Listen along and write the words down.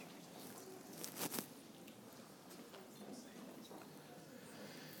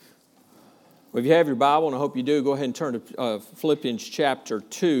Well, if you have your Bible, and I hope you do, go ahead and turn to Philippians chapter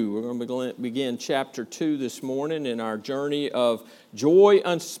 2. We're going to begin chapter 2 this morning in our journey of joy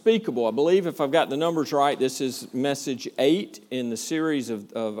unspeakable. I believe, if I've got the numbers right, this is message 8 in the series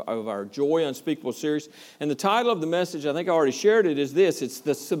of our Joy Unspeakable series. And the title of the message, I think I already shared it, is this. It's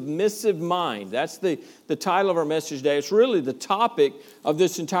the Submissive Mind. That's the title of our message today. It's really the topic of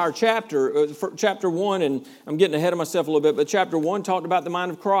this entire chapter. Chapter 1, and I'm getting ahead of myself a little bit, but chapter 1 talked about the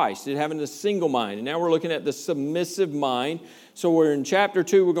mind of Christ, it having a single mind. And now we're looking at the submissive mind. So we're in chapter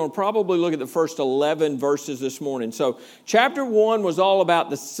 2. We're going to probably look at the first 11 verses this morning. So chapter 1 was all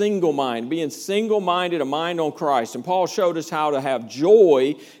about the single mind, being single-minded, a mind on Christ. And Paul showed us how to have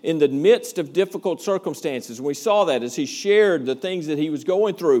joy in the midst of difficult circumstances. And we saw that as he shared the things that he was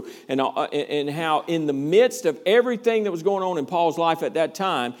going through and how in the midst of everything that was going on in Paul's life at that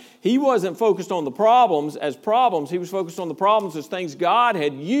time, he wasn't focused on the problems as problems. He was focused on the problems as things God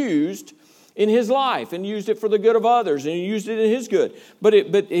had used in his life and used it for the good of others, and he used it in his good. But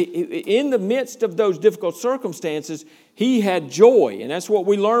in the midst of those difficult circumstances, he had joy, and that's what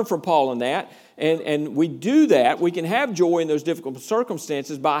we learn from Paul in that. And we do that. We can have joy in those difficult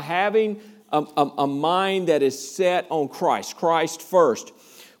circumstances by having a mind that is set on Christ first.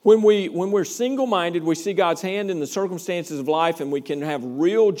 When we're single-minded, we see God's hand in the circumstances of life, and we can have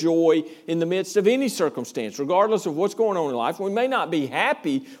real joy in the midst of any circumstance, regardless of what's going on in life. We may not be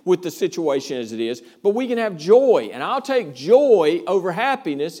happy with the situation as it is, but we can have joy. And I'll take joy over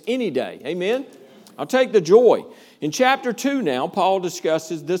happiness any day. Amen? I'll take the joy. In chapter 2 now, Paul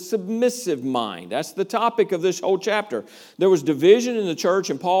discusses the submissive mind. That's the topic of this whole chapter. There was division in the church,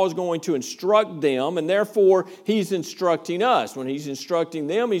 and Paul is going to instruct them, and therefore he's instructing us. When he's instructing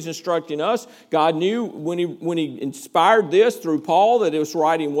them, he's instructing us. God knew when he inspired this through Paul that this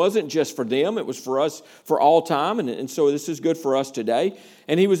writing wasn't just for them, it was for us for all time, and so this is good for us today.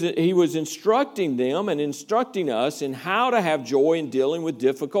 And he was instructing them and instructing us in how to have joy in dealing with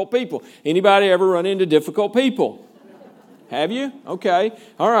difficult people. Anybody ever run into difficult people? Have you? Okay.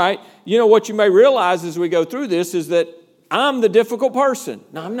 All right. You know, what you may realize as we go through this is that I'm the difficult person.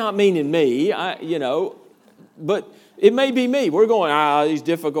 Now, I'm not meaning me, but it may be me. We're going, these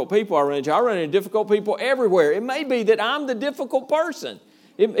difficult people I run into difficult people everywhere. It may be that I'm the difficult person.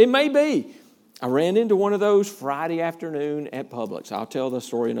 It may be. I ran into one of those Friday afternoon at Publix. I'll tell the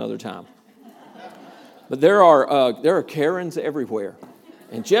story another time. But there are Karens everywhere.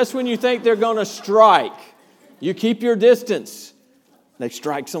 And just when you think they're going to strike, you keep your distance, they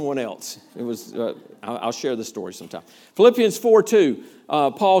strike someone else. It was. I'll share the story sometime. Philippians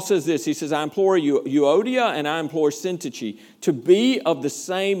 4:2, Paul says this. He says, I implore you, Euodia, and I implore Syntyche, to be of the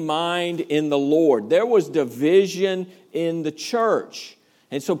same mind in the Lord. There was division in the church.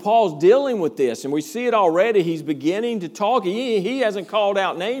 And so Paul's dealing with this, and we see it already. He's beginning to talk. He hasn't called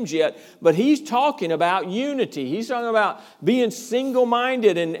out names yet, but he's talking about unity. He's talking about being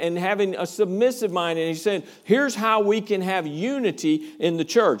single-minded and having a submissive mind. And he's saying, here's how we can have unity in the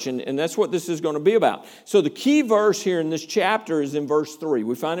church. And that's what this is going to be about. So the key verse here in this chapter is in verse 3.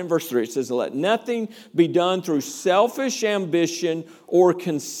 We find in verse 3, it says, let nothing be done through selfish ambition or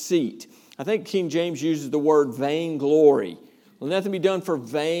conceit. I think King James uses the word vainglory. Let nothing be done for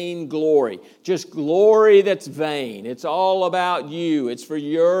vain glory. Just glory that's vain. It's all about you. It's for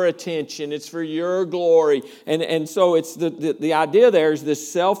your attention. It's for your glory. And so it's the idea there is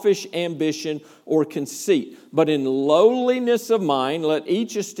this selfish ambition or conceit. But in lowliness of mind, let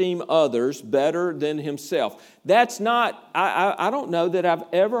each esteem others better than himself. That's not, I don't know that I've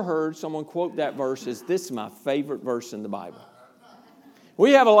ever heard someone quote that verse as, this is my favorite verse in the Bible.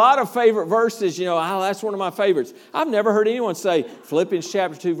 We have a lot of favorite verses, that's one of my favorites. I've never heard anyone say, Philippians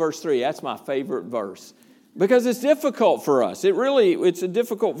chapter 2, verse 3, that's my favorite verse. Because it's difficult for us. It's a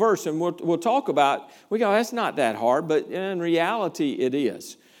difficult verse, and we'll talk about, we go, that's not that hard, but in reality, it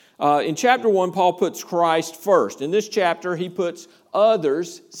is. In chapter 1, Paul puts Christ first. In this chapter, he puts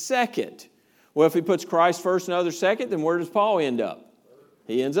others second. Well, if he puts Christ first and others second, then where does Paul end up?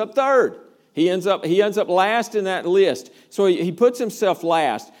 He ends up third. He ends up last in that list. So he puts himself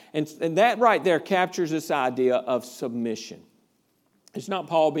last. And that right there captures this idea of submission. It's not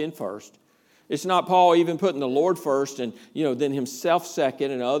Paul being first. It's not Paul even putting the Lord first and, then himself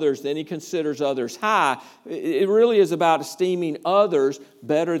second and others. Then he considers others high. It really is about esteeming others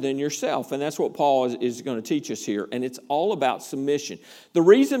better than yourself. And that's what Paul is going to teach us here. And it's all about submission. The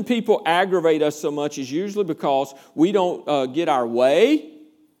reason people aggravate us so much is usually because we don't get our way.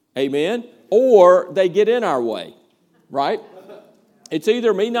 Amen. Or they get in our way, right? It's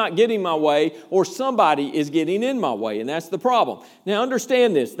either me not getting my way or somebody is getting in my way, and that's the problem. Now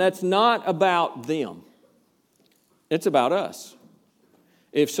understand this, that's not about them. It's about us.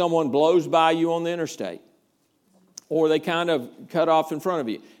 if someone blows by you on the interstate or they kind of cut off in front of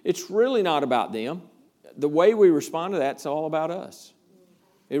you. It's really not about them. The way we respond to that's all about us.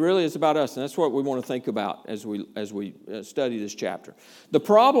 It really is about us, and that's what we want to think about as we study this chapter. The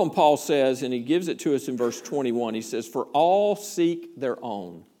problem, Paul says, and he gives it to us in verse 21, he says, "For all seek their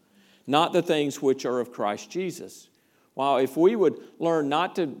own, not the things which are of Christ Jesus." Wow, if we would learn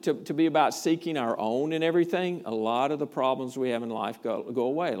not to be about seeking our own and everything, a lot of the problems we have in life go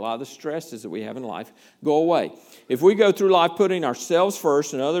away. A lot of the stresses that we have in life go away. If we go through life putting ourselves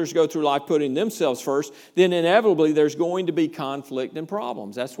first and others go through life putting themselves first, then inevitably there's going to be conflict and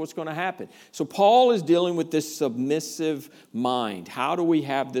problems. That's what's going to happen. So Paul is dealing with this submissive mind. How do we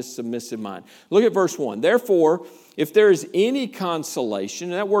have this submissive mind? Look at verse 1. "Therefore, if there is any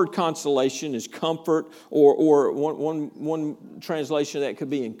consolation," and that word consolation is comfort, or one translation of that could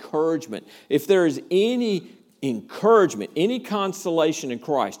be encouragement. If there is any encouragement, any consolation in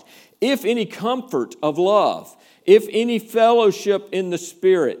Christ, if any comfort of love, if any fellowship in the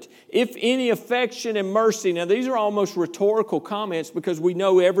Spirit, if any affection and mercy. Now, these are almost rhetorical comments because we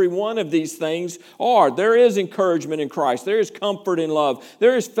know every one of these things are. There is encouragement in Christ. There is comfort in love.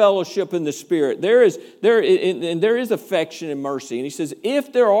 There is fellowship in the Spirit. There is affection and mercy. And he says,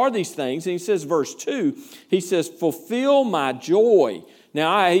 if there are these things, and he says, verse 2, he says, "Fulfill my joy."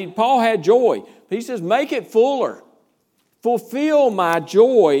 Now, Paul had joy. But he says, make it fuller. Fulfill my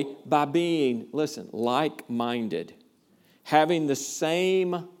joy by being, listen, like-minded, having the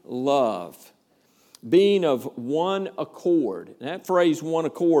same love, being of one accord. And that phrase, one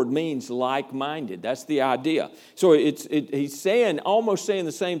accord, means like-minded. That's the idea. So he's almost saying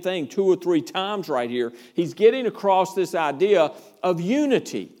the same thing 2 or 3 times right here. He's getting across this idea of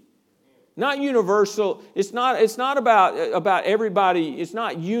unity. Not universal. It's not about everybody. It's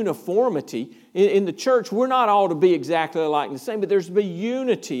not uniformity. In the church, we're not all to be exactly alike and the same, but there's to be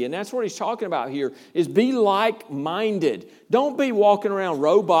unity. And that's what he's talking about here, is be like-minded. Don't be walking around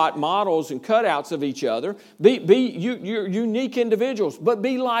robot models and cutouts of each other. You're unique individuals, but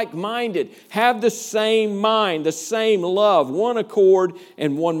be like-minded. Have the same mind, the same love, one accord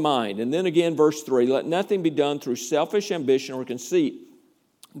and one mind. And then again, verse 3, "Let nothing be done through selfish ambition or conceit,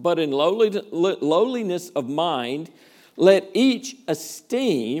 but in lowliness of mind, let each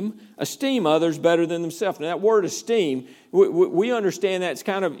esteem others better than themselves." Now, that word esteem, we understand that it's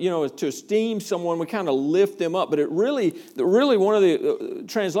kind of, to esteem someone, we kind of lift them up. But really one of the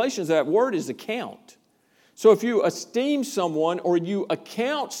translations of that word is account. So if you esteem someone or you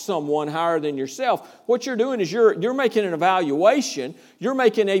account someone higher than yourself, what you're doing is you're making an evaluation, you're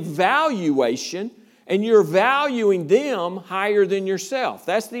making a valuation, and you're valuing them higher than yourself.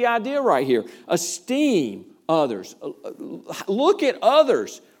 That's the idea right here. Esteem others. Look at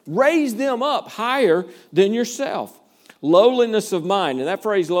others. Raise them up higher than yourself. Lowliness of mind. And that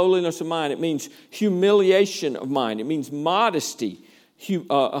phrase, lowliness of mind, it means humiliation of mind. It means modesty,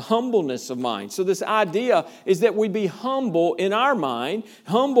 humbleness of mind. So this idea is that we be humble in our mind,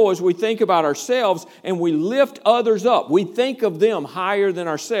 humble as we think about ourselves, and we lift others up. We think of them higher than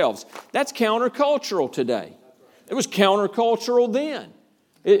ourselves. That's countercultural today. It was countercultural then.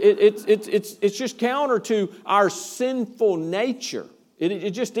 It's just counter to our sinful nature.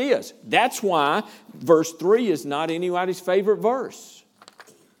 It just is. That's why verse 3 is not anybody's favorite verse.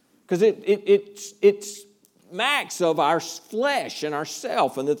 Because it's max of our flesh and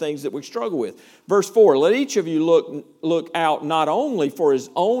ourself and the things that we struggle with. Verse 4, "Let each of you look out not only for his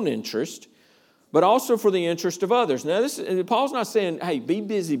own interest, but also for the interest of others." Now, Paul's not saying, hey, be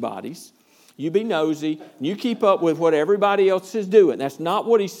busybodies. You be nosy, and you keep up with what everybody else is doing. That's not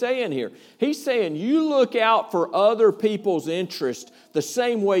what he's saying here. He's saying you look out for other people's interest the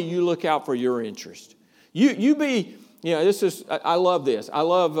same way you look out for your interest. You be, I love this. I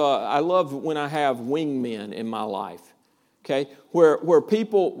love when I have wingmen in my life. Okay, where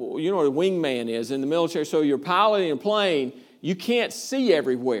people, what a wingman is in the military. So you're piloting a plane. You can't see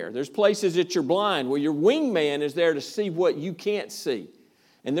everywhere. There's places that you're blind. Well, your wingman is there to see what you can't see.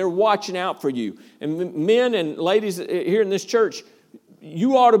 And they're watching out for you. And men and ladies here in this church,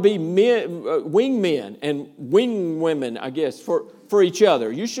 you ought to be wingmen and wingwomen, I guess, for each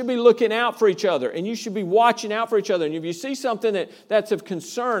other. You should be looking out for each other, and you should be watching out for each other. And if you see something that's of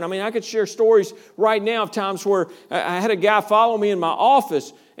concern, I could share stories right now of times where I had a guy follow me in my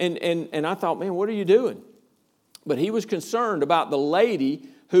office, and I thought, man, what are you doing? But he was concerned about the lady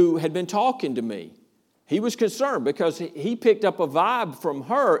who had been talking to me. He was concerned because he picked up a vibe from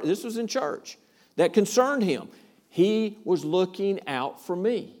her, this was in church, that concerned him. He was looking out for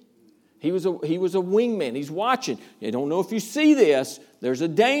me. He was a wingman. He's watching. I don't know if you see this. There's a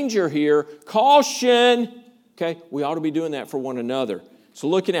danger here. Caution. Okay, we ought to be doing that for one another. So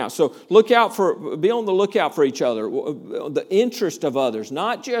looking out. So be on the lookout for each other, the interest of others,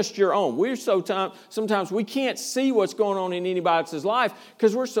 not just your own. Sometimes we can't see what's going on in anybody else's life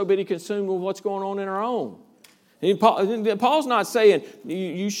because we're so busy consumed with what's going on in our own. And Paul's not saying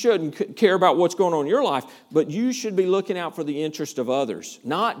you shouldn't care about what's going on in your life, but you should be looking out for the interest of others,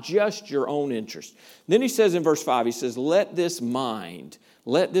 not just your own interest. Then he says in verse 5, he says, let this mind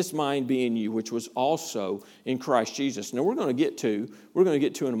be in you, which was also in Christ Jesus. Now we're going to get to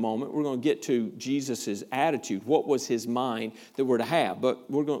in a moment, we're going to get to Jesus' attitude. What was his mind that we're to have? But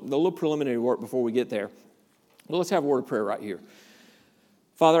we're going a little preliminary work before we get there. Well, let's have a word of prayer right here.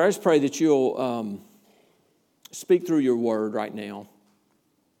 Father, I just pray that you'll speak through your word right now.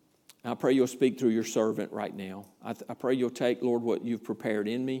 I pray you'll speak through your servant right now. I pray you'll take, Lord, what you've prepared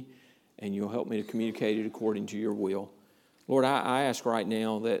in me, and you'll help me to communicate it according to your will. Lord, I ask right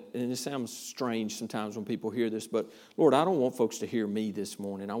now that, and this sounds strange sometimes when people hear this, but Lord, I don't want folks to hear me this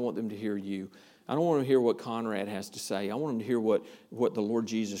morning. I want them to hear you. I don't want them to hear what Conrad has to say. I want them to hear what the Lord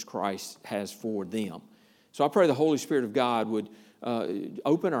Jesus Christ has for them. So I pray the Holy Spirit of God would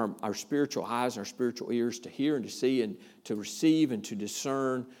open our spiritual eyes, our spiritual ears to hear and to see and to receive and to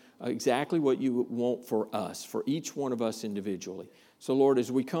discern exactly what you want for us, for each one of us individually. So Lord,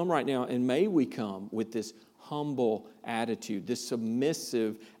 as we come right now, and may we come with this humble attitude, this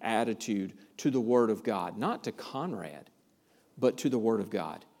submissive attitude to the Word of God, not to Conrad, but to the Word of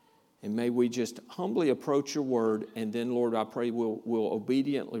God. And may we just humbly approach your Word, and then, Lord, I pray we'll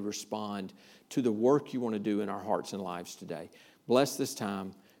obediently respond to the work you want to do in our hearts and lives today. Bless this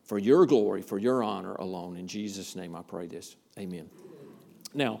time for your glory, for your honor alone. In Jesus' name I pray this. Amen.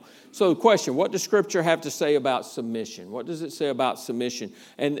 Now, so the question, what does Scripture have to say about submission? What does it say about submission?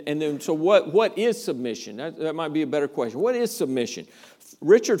 And then, so what is submission? That might be a better question. What is submission?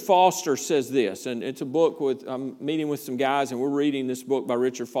 Richard Foster says this, and it's a book I'm meeting with some guys, and we're reading this book by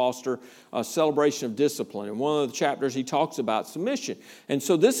Richard Foster, Celebration of Discipline. And one of the chapters, he talks about submission. And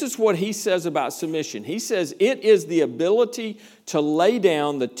so this is what he says about submission. He says, it is the ability to lay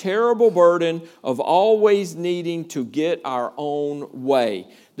down the terrible burden of always needing to get our own way.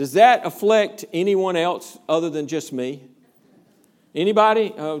 Does that afflict anyone else other than just me?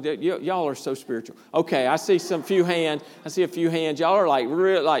 Anybody? Oh, y'all are so spiritual. Okay, I see a few hands. Y'all are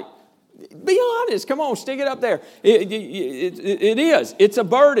like, be honest. Come on, stick it up there. It is. It's a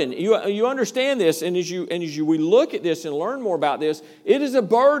burden. You understand this, and as we look at this and learn more about this, it is a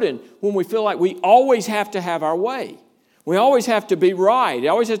burden when we feel like we always have to have our way. We always have to be right. It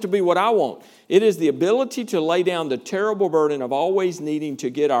always has to be what I want. It is the ability to lay down the terrible burden of always needing to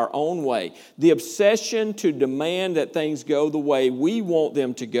get our own way. The obsession to demand that things go the way we want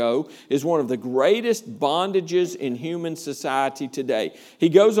them to go is one of the greatest bondages in human society today. He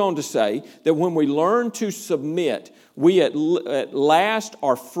goes on to say that when we learn to submit, we at last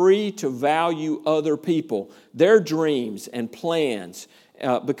are free to value other people. Their dreams and plans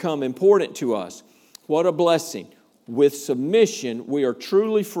become important to us. What a blessing. With submission, we are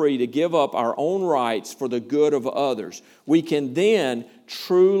truly free to give up our own rights for the good of others. We can then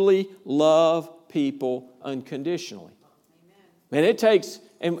truly love people unconditionally. Amen. And it takes,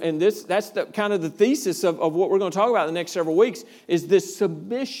 and that's the kind of the thesis of what we're going to talk about in the next several weeks, is this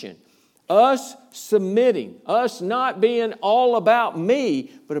submission. Us submitting, us not being all about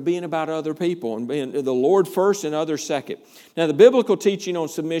me, but being about other people and being the Lord first and others second. Now, the biblical teaching on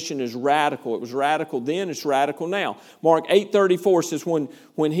submission is radical. It was radical then, it's radical now. Mark 8:34 says,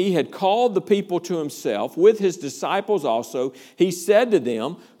 when he had called the people to himself, with his disciples also, he said to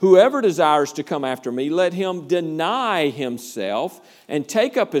them, whoever desires to come after me, let him deny himself and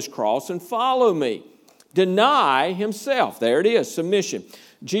take up his cross and follow me. Deny himself. There it is, submission.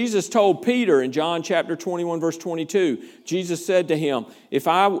 Jesus told Peter in John chapter 21, verse 22, Jesus said to him, if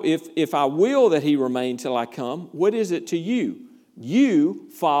I will that he remain till I come, what is it to you? You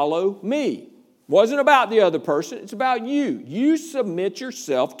follow me. It wasn't about the other person, it's about you. You submit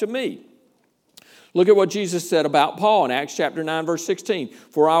yourself to me. Look at what Jesus said about Paul in Acts chapter 9, verse 16.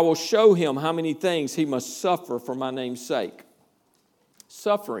 For I will show him how many things he must suffer for my name's sake.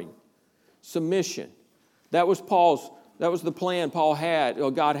 Suffering, submission. That was the plan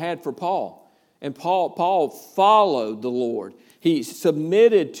God had for Paul. And Paul followed the Lord. He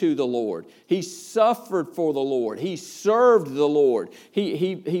submitted to the Lord. He suffered for the Lord. He served the Lord.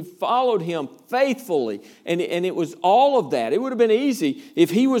 He followed him faithfully. And it was all of that. It would have been easy if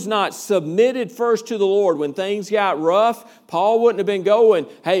he was not submitted first to the Lord. When things got rough, Paul wouldn't have been going,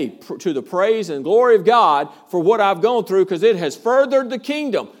 hey, to the praise and glory of God for what I've gone through because it has furthered the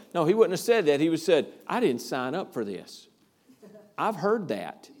kingdom. No, he wouldn't have said that. He would have said, I didn't sign up for this. I've heard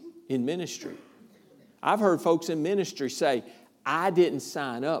that in ministry. I've heard folks in ministry say, I didn't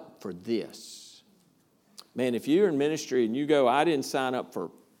sign up for this. Man, if you're in ministry and you go, I didn't sign up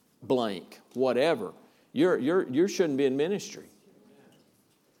for blank, whatever, you shouldn't be in ministry.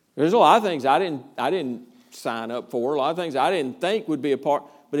 There's a lot of things I didn't sign up for, a lot of things I didn't think would be a part,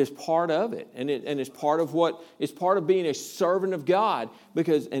 but it's part of it. And it's part of being a servant of God,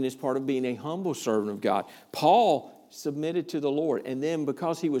 and it's part of being a humble servant of God. Paul submitted to the Lord, and then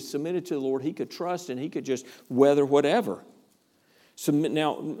because he was submitted to the Lord, he could trust and he could just weather whatever.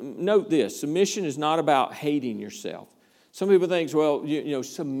 Now, note this, submission is not about hating yourself. Some people think, well,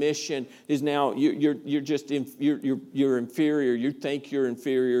 submission is now you're inferior. You think you're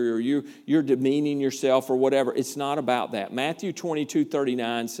inferior, or you're demeaning yourself, or whatever. It's not about that. Matthew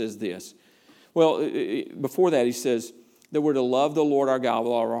 22:39 says this. Well, before that, he says that we're to love the Lord our God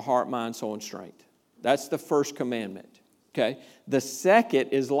with all our heart, mind, soul, and strength. That's the first commandment. Okay. The second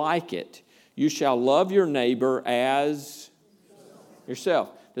is like it. You shall love your neighbor as yourself.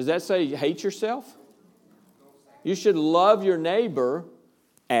 Does that say hate yourself? You should love your neighbor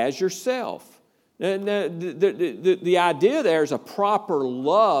as yourself. The idea there is a proper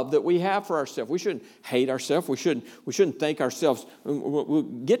love that we have for ourselves. We shouldn't hate ourselves. We shouldn't think ourselves. We'll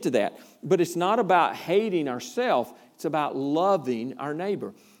get to that. But it's not about hating ourselves. It's about loving our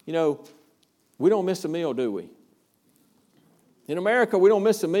neighbor. We don't miss a meal, do we? In America, we don't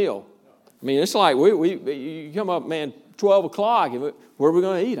miss a meal. I mean, it's like you come up, man, 12 o'clock, and where are we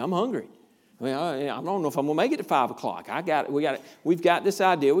going to eat? I'm hungry. I don't know if I'm going to make it to 5 o'clock. We've got this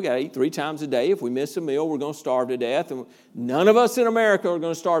idea. We got to eat 3 times a day. If we miss a meal, we're going to starve to death. And none of us in America are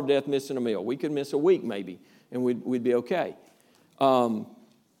going to starve to death missing a meal. We could miss a week maybe, and we'd be okay. We're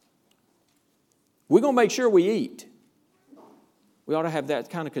going to make sure we eat. We ought to have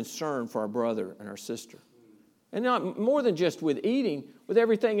that kind of concern for our brother and our sister. And not more than just with eating, with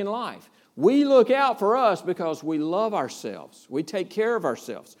everything in life. We look out for us because we love ourselves. We take care of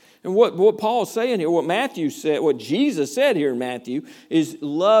ourselves. And what Paul's saying here, what Matthew said, what Jesus said here in Matthew, is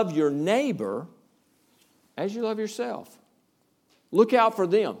love your neighbor as you love yourself. Look out for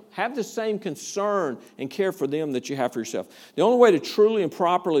them. Have the same concern and care for them that you have for yourself. The only way to truly and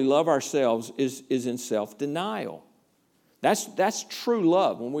properly love ourselves is in self-denial. That's true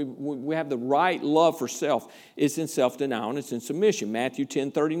love. When we have the right love for self, it's in self-denial and it's in submission. Matthew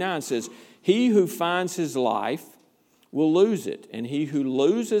 10:39 says, he who finds his life will lose it, and he who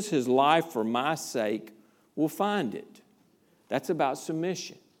loses his life for my sake will find it. That's about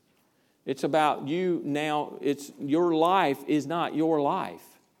submission. It's about you now. Your life is not your life.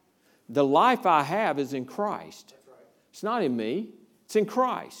 The life I have is in Christ. It's not in me. It's in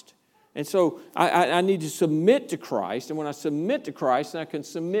Christ. And so I need to submit to Christ. And when I submit to Christ, I can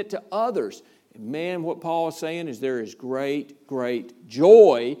submit to others. And man, what Paul is saying is there is great, great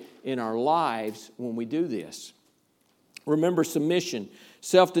joy in our lives when we do this. Remember, submission.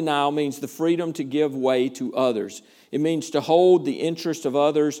 Self-denial means the freedom to give way to others. It means to hold the interest of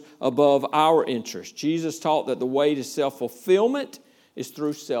others above our interest. Jesus taught that the way to self-fulfillment is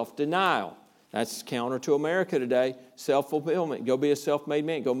through self-denial. That's counter to America today. Self-fulfillment. Go be a self-made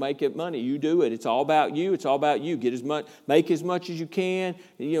man. Go make it money. You do it. It's all about you. It's all about you. Make as much as you can.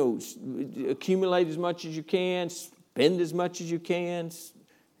 Accumulate as much as you can. Spend as much as you can.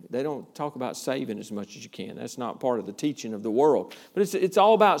 They don't talk about saving as much as you can. That's not part of the teaching of the world. But it's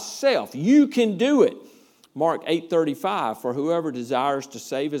all about self. You can do it. Mark 8:35, for whoever desires to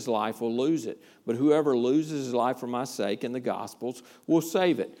save his life will lose it. But whoever loses his life for my sake and the gospel's will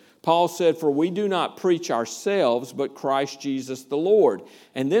save it. Paul said, for we do not preach ourselves, but Christ Jesus the Lord.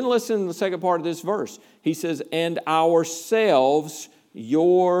 And then listen to the second part of this verse. He says, and ourselves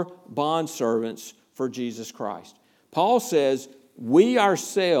your bondservants for Jesus Christ. Paul says, we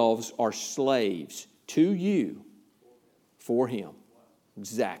ourselves are slaves to you for him.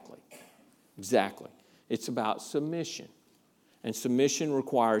 Exactly. It's about submission. And submission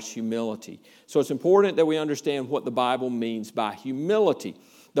requires humility. So it's important that we understand what the Bible means by humility.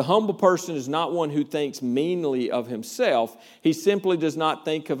 The humble person is not one who thinks meanly of himself. He simply does not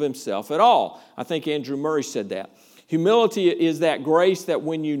think of himself at all. I think Andrew Murray said that. Humility is that grace that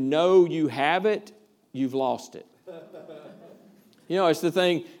when you know you have it, you've lost it. It's the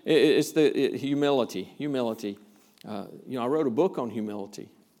thing, humility. I wrote a book on humility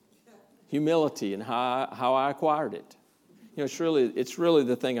and how I acquired it. It's really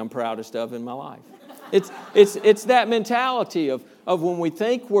the thing I'm proudest of in my life. It's that mentality of when we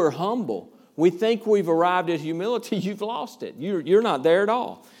think we're humble, we think we've arrived at humility, you've lost it. You're not there at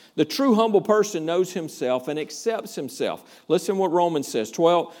all. The true humble person knows himself and accepts himself. Listen what Romans says,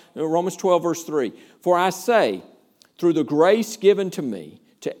 Romans 12 verse 3. For I say, through the grace given to me,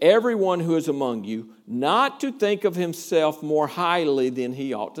 to everyone who is among you not to think of himself more highly than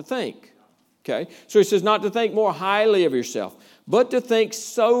he ought to think. Okay? So he says not to think more highly of yourself, but to think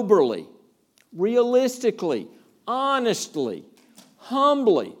soberly, realistically, honestly,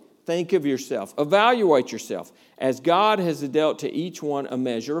 humbly. Think of yourself. Evaluate yourself as God has dealt to each one a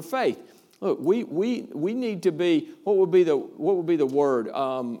measure of faith. Look, we need to be, what would be the word?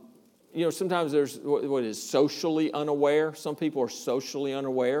 Sometimes there's, what is socially unaware? Some people are socially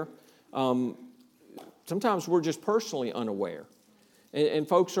unaware. Sometimes we're just personally unaware. And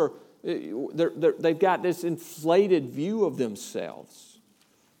folks are, they've got this inflated view of themselves.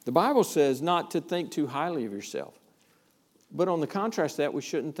 The Bible says not to think too highly of yourself. But on the contrast of that, we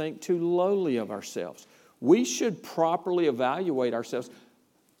shouldn't think too lowly of oourselves. We should properly evaluate ourselves,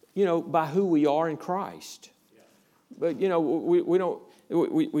 by who we are in Christ. But, we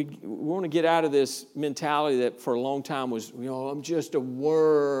want to get out of this mentality that for a long time was, I'm just a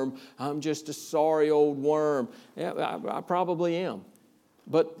worm. I'm just a sorry old worm. Yeah, I probably am.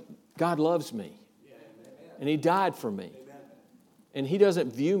 But God loves me. And He died for me. And He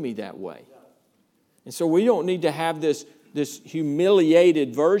doesn't view me that way. And so we don't need to have this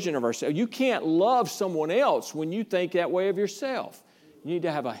humiliated version of ourselves. You can't love someone else when you think that way of yourself. You need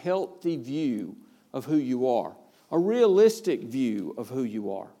to have a healthy view of who you are. A realistic view of who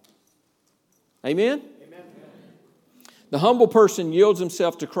you are. Amen? Amen. The humble person yields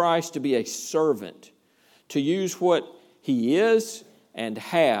himself to Christ to be a servant, to use what he is and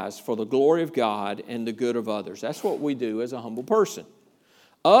has for the glory of God and the good of others. That's what we do as a humble person.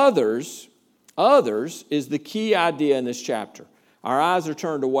 Others is the key idea in this chapter. Our eyes are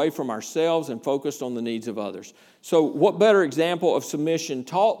turned away from ourselves and focused on the needs of others. So what better example of submission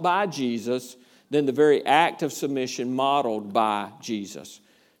taught by Jesus than the very act of submission modeled by Jesus?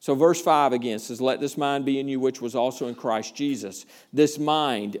 So verse 5 again says, let this mind be in you which was also in Christ Jesus. This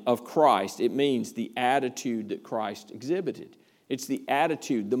mind of Christ, it means the attitude that Christ exhibited. It's the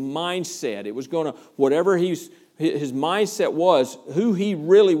attitude, the mindset. It was going to, whatever his mindset was, who he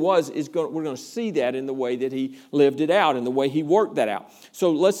really was, we're going to see that in the way that he lived it out, in the way he worked that out.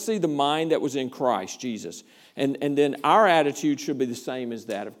 So let's see the mind that was in Christ Jesus. And then our attitude should be the same as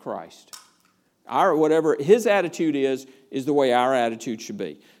that of Christ. Whatever his attitude is the way our attitude should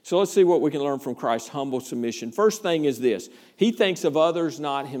be. So let's see what we can learn from Christ's humble submission. First thing is this. He thinks of others,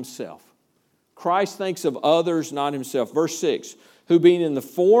 not himself. Christ thinks of others, not himself. Verse 6, who being in the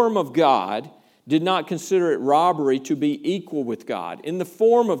form of God, did not consider it robbery to be equal with God. In the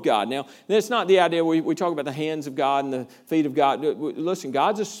form of God. Now, that's not the idea we talk about the hands of God and the feet of God. Listen,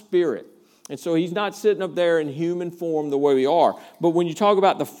 God's a spirit. And so He's not sitting up there in human form the way we are. But when you talk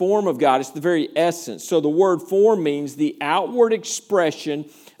about the form of God, it's the very essence. So the word form means the outward expression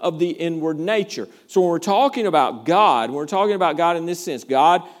of the inward nature. So when we're talking about God, in this sense,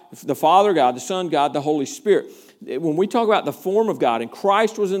 God, the Father God, the Son God, the Holy Spirit. When we talk about the form of God, and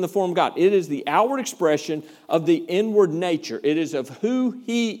Christ was in the form of God, it is the outward expression of the inward nature. It is of who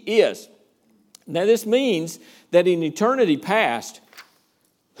He is. Now this means that in eternity past,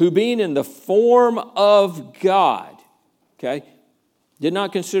 who being in the form of God, okay, did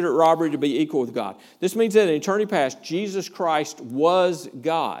not consider it robbery to be equal with God. This means that in eternity past, Jesus Christ was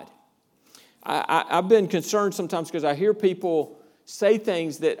God. I've been concerned sometimes because I hear people say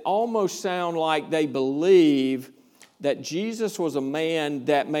things that almost sound like they believe that Jesus was a man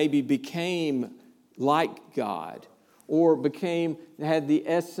that maybe became like God or had the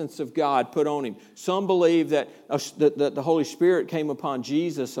essence of God put on him. Some believe that the Holy Spirit came upon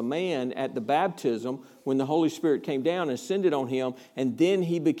Jesus, a man, at the baptism when the Holy Spirit came down and ascended on him, and then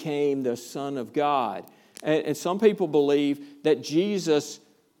he became the Son of God. And some people believe that Jesus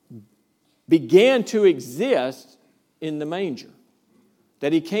began to exist in the manger,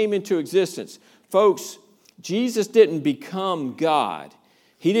 that He came into existence. Folks, Jesus didn't become God.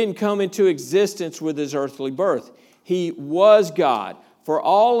 He didn't come into existence with His earthly birth. He was God for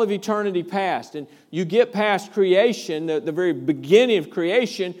all of eternity past. And you get past creation, the very beginning of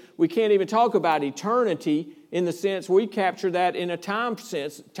creation, we can't even talk about eternity in the sense we capture that in a time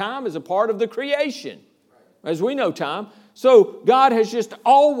sense. Time is a part of the creation, as we know time. So God has just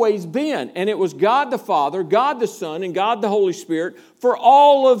always been. And it was God the Father, God the Son, and God the Holy Spirit for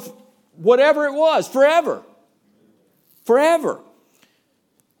all of whatever it was, forever. Forever.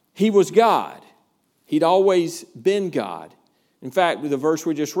 He was God. He'd always been God. In fact, with the verse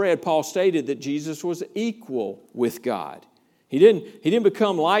we just read, Paul stated that Jesus was equal with God. He didn't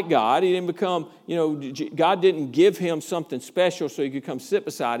become like God. He didn't become, God didn't give him something special so he could come sit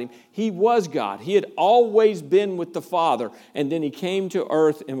beside him. He was God. He had always been with the Father. And then He came to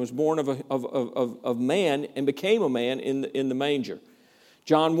earth and was born of man and became a man in the manger.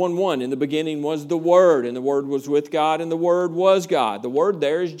 John 1:1, in the beginning was the Word, and the Word was with God, and the Word was God. The Word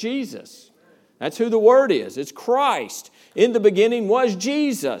there is Jesus. That's who the Word is. It's Christ. In the beginning was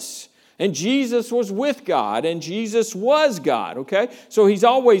Jesus. And Jesus was with God, and Jesus was God, okay? So He's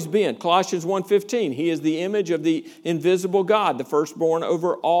always been. Colossians 1:15, He is the image of the invisible God, the firstborn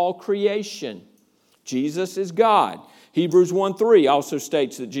over all creation. Jesus is God. Hebrews 1:3 also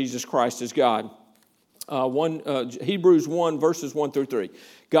states that Jesus Christ is God. Hebrews 1, verses 1 through 3.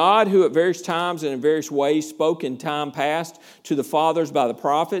 God, who at various times and in various ways spoke in time past to the fathers by the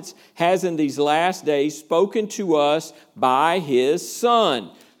prophets, has in these last days spoken to us by His Son,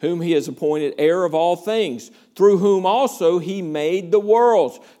 whom He has appointed heir of all things, through whom also He made the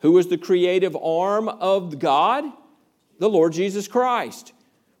worlds. Who is the creative arm of God? The Lord Jesus Christ.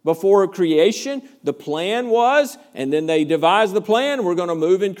 Before creation, the plan was, and then they devised the plan, we're going to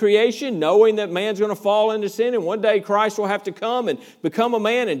move in creation, knowing that man's going to fall into sin, and one day Christ will have to come and become a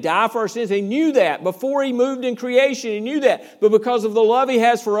man and die for our sins. He knew that. Before He moved in creation, He knew that. But because of the love He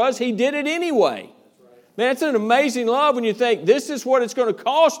has for us, He did it anyway. Man, it's an amazing love when you think, this is what it's going to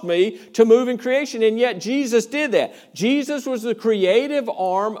cost me to move in creation, and yet Jesus did that. Jesus was the creative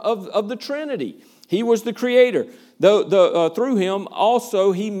arm of the Trinity. He was the creator. Through Him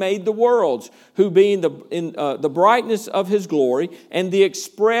also He made the worlds, who being the brightness of His glory and the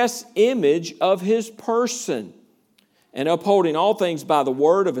express image of His person, and upholding all things by the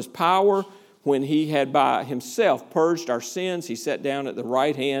word of His power, when He had by Himself purged our sins, He sat down at the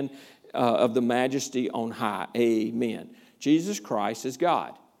right hand of the Majesty on high. Amen. Jesus Christ is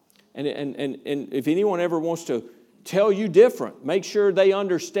God. And if anyone ever wants to tell you different, make sure they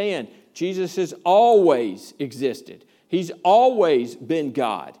understand Jesus has always existed. He's always been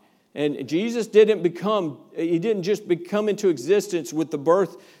God. And Jesus didn't just become into existence with the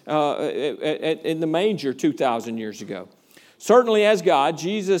birth in the manger 2,000 years ago. Certainly as God,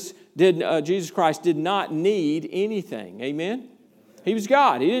 Jesus Christ did not need anything. Amen? He was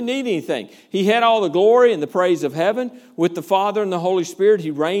God. He didn't need anything. He had all the glory and the praise of heaven. With the Father and the Holy Spirit,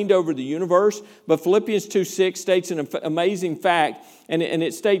 He reigned over the universe. But Philippians 2:6 states an amazing fact, and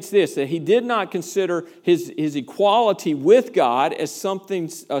it states this, that He did not consider His equality with God as something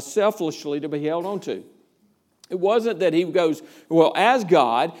selfishly to be held on to. It wasn't that He goes, well, as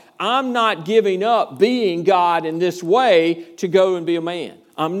God, I'm not giving up being God in this way to go and be a man.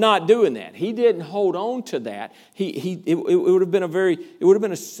 I'm not doing that. He didn't hold on to that. It would have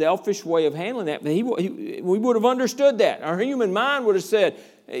been a selfish way of handling that. But we would have understood that. Our human mind would have said,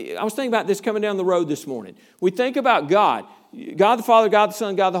 I was thinking about this coming down the road this morning. We think about God. God the Father, God the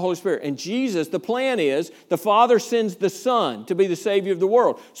Son, God the Holy Spirit. And Jesus, the plan is, the Father sends the Son to be the Savior of the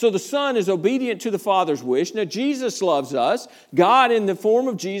world. So the Son is obedient to the Father's wish. Now Jesus loves us. God in the form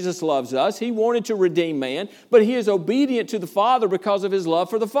of Jesus loves us. He wanted to redeem man, but He is obedient to the Father because of His love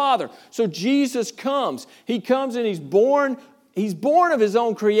for the Father. So Jesus comes. He comes and He's born of His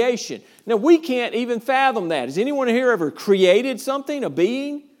own creation. Now we can't even fathom that. Has anyone here ever created something, a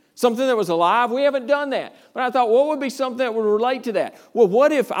being? Something that was alive? We haven't done that. But I thought, what would be something that would relate to that? Well,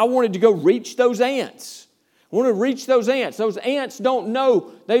 what if I wanted to go reach those ants? I want to reach those ants. Those ants don't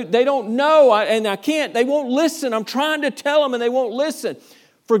know. They don't know, and I can't. They won't listen. I'm trying to tell them, and they won't listen.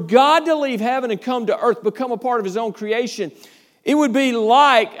 For God to leave heaven and come to earth, become a part of His own creation, it would be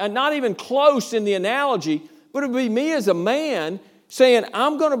like, not even close in the analogy, but it would be me as a man saying,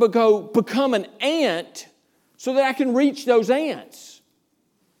 I'm going to go become an ant so that I can reach those ants.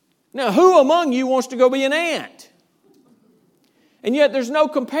 Now, who among you wants to go be an ant? And yet there's no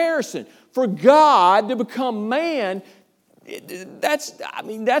comparison. For God to become man, that's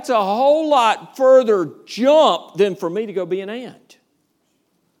a whole lot further jump than for me to go be an ant.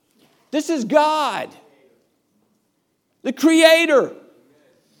 This is God, the Creator,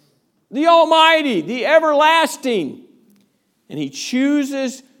 the Almighty, the Everlasting. And He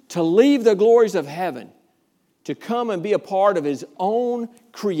chooses to leave the glories of heaven to come and be a part of His own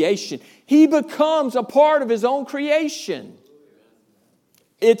creation. He becomes a part of His own creation.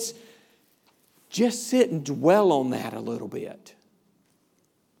 It's just sit and dwell on that a little bit.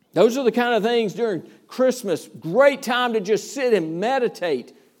 Those are the kind of things during Christmas, great time to just sit and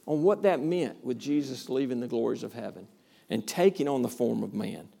meditate on what that meant with Jesus leaving the glories of heaven and taking on the form of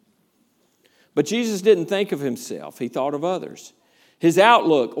man. But Jesus didn't think of Himself. He thought of others. His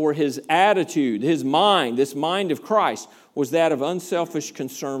outlook or His attitude, His mind, this mind of Christ, was that of unselfish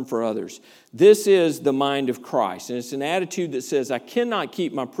concern for others. This is the mind of Christ. And it's an attitude that says, I cannot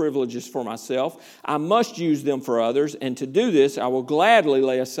keep my privileges for myself. I must use them for others. And to do this, I will gladly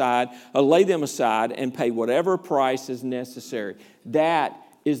lay them aside and pay whatever price is necessary. That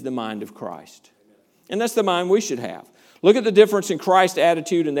is the mind of Christ. And that's the mind we should have. Look at the difference in Christ's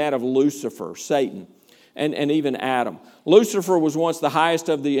attitude and that of Lucifer, Satan, and even Adam. Lucifer was once the highest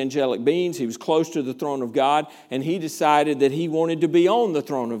of the angelic beings. He was close to the throne of God, and he decided that he wanted to be on the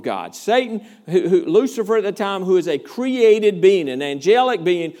throne of God. Satan, Lucifer at the time, who is a created being, an angelic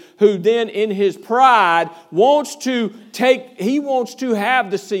being, who then in his pride wants to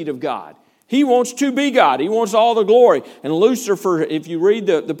have the seat of God. He wants to be God. He wants all the glory. And Lucifer, if you read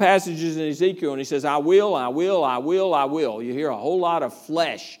the passages in Ezekiel, and he says, I will, I will, I will, I will. You hear a whole lot of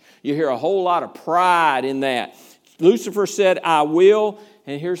flesh. You hear a whole lot of pride in that. Lucifer said, I will.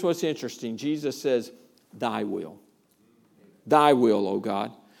 And here's what's interesting. Jesus says, thy will. Thy will, O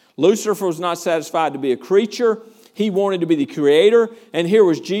God. Lucifer was not satisfied to be a creature. He wanted to be the creator. And here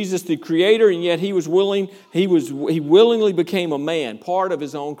was Jesus, the creator, and yet he willingly became a man, part of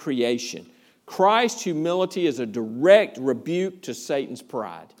his own creation. Christ's humility is a direct rebuke to Satan's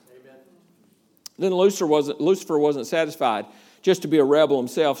pride. Amen. Then Lucifer wasn't satisfied just to be a rebel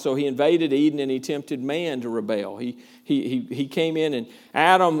himself, so he invaded Eden and he tempted man to rebel. He came in, and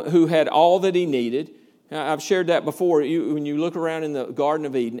Adam, who had all that he needed, I've shared that before. When you look around in the Garden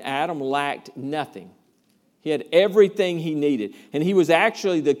of Eden, Adam lacked nothing. He had everything he needed, and he was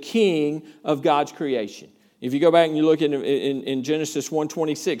actually the king of God's creation. If you go back and you look in Genesis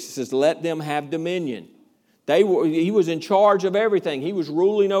 1:26, it says, let them have dominion. He was in charge of everything. He was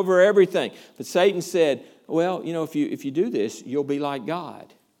ruling over everything. But Satan said, well, if you do this, you'll be like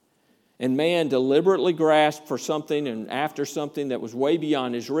God. And man deliberately grasped for something and after something that was way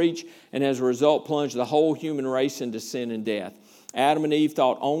beyond his reach, and as a result plunged the whole human race into sin and death. Adam and Eve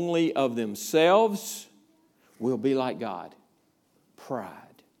thought only of themselves. We'll be like God. Pride.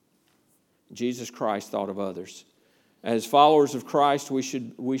 Jesus Christ thought of others. As followers of Christ, we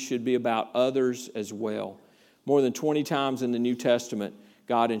should be about others as well. More than 20 times in the New Testament,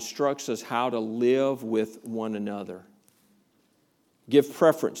 God instructs us how to live with one another. Give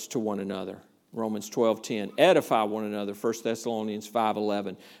preference to one another. Romans 12:10. Edify one another. 1 Thessalonians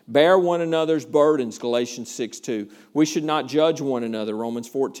 5:11. Bear one another's burdens. Galatians 6:2. We should not judge one another. Romans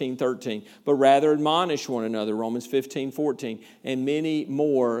 14:13. But rather admonish one another. Romans 15:14. And many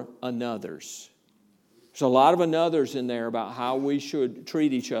more anothers. There's a lot of anothers in there about how we should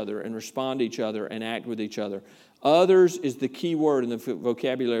treat each other and respond to each other and act with each other. Others is the key word in the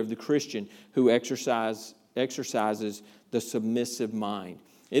vocabulary of the Christian who exercises the submissive mind.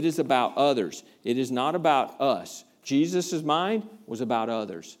 It is about others. It is not about us. Jesus' mind was about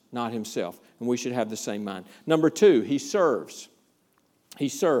others, not himself. And we should have the same mind. Number 2, he serves. He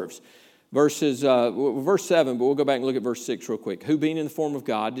serves. Verse 7, but we'll go back and look at verse 6 real quick. Who being in the form of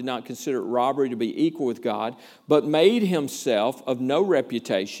God did not consider it robbery to be equal with God, but made himself of no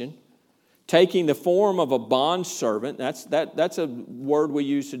reputation, taking the form of a bondservant. That's a word we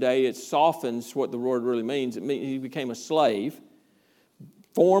use today. It softens what the word really means. It means he became a slave.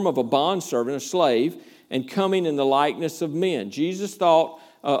 Form of a bondservant, a slave, and coming in the likeness of men. Jesus thought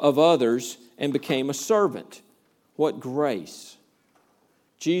of others and became a servant. What grace.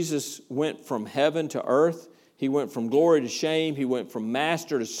 Jesus went from heaven to earth. He went from glory to shame. He went from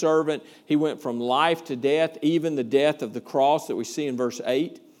master to servant. He went from life to death, even the death of the cross that we see in verse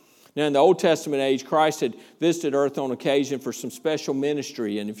 8. Now, in the Old Testament age, Christ had visited earth on occasion for some special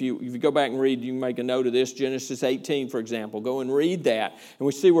ministry. And if you go back and read, you can make a note of this, Genesis 18, for example. Go and read that. And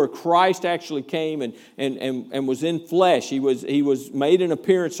we see where Christ actually came and was in flesh. He was made an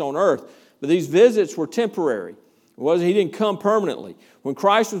appearance on earth. But these visits were temporary. He didn't come permanently. When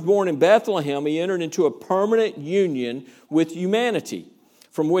Christ was born in Bethlehem, he entered into a permanent union with humanity,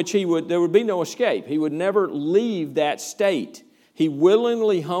 from which there would be no escape. He would never leave that state. He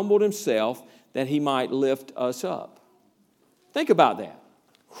willingly humbled himself that he might lift us up. Think about that.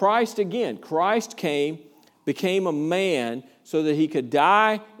 Christ came, became a man so that he could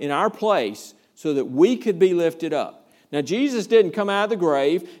die in our place so that we could be lifted up. Now, Jesus didn't come out of the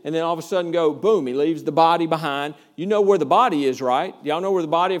grave and then all of a sudden go, boom, he leaves the body behind. You know where the body is, right? Y'all know where the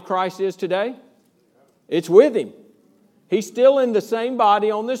body of Christ is today? It's with him. He's still in the same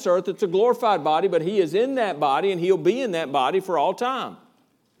body on this earth. It's a glorified body, but he is in that body and he'll be in that body for all time.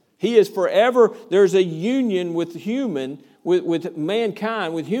 He is forever. There's a union with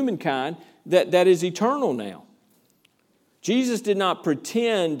mankind, with humankind, that is eternal now. Jesus did not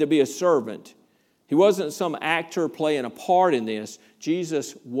pretend to be a servant. He wasn't some actor playing a part in this.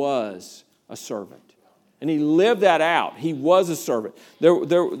 Jesus was a servant. And he lived that out. He was a servant.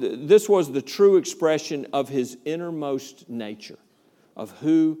 This was the true expression of his innermost nature, of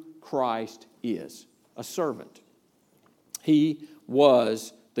who Christ is, a servant. He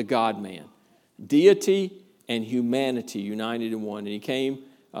was the God-man. Deity and humanity united in one. And he came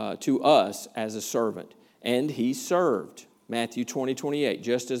to us as a servant. and he served. Matthew 20:28,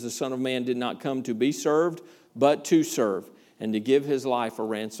 just as the Son of Man did not come to be served, but to serve, and to give his life a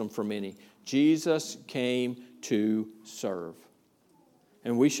ransom for many. Jesus came to serve.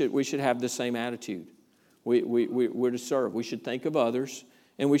 And we should have the same attitude. We're to serve. We should think of others,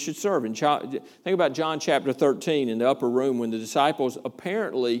 and we should serve. And think about John chapter 13 in the upper room when the disciples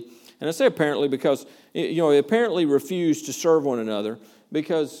apparently, and I say apparently because they apparently refused to serve one another,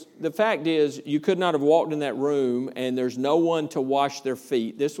 because the fact is you could not have walked in that room and there's no one to wash their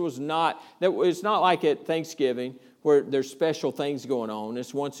feet. It's not like at Thanksgiving where there's special things going on.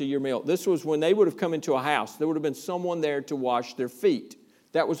 It's once a year meal. This was when they would have come into a house. There would have been someone there to wash their feet.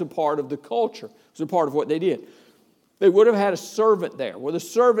 That was a part of the culture. It was a part of what they did. They would have had a servant there. Well, the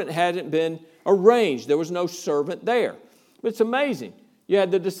servant hadn't been arranged. There was no servant there. But it's amazing. You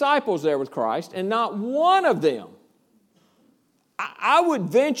had the disciples there with Christ, and not one of them, I would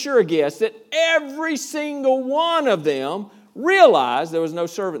venture a guess that every single one of them realized there was no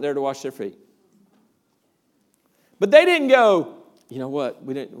servant there to wash their feet. But they didn't go, you know what,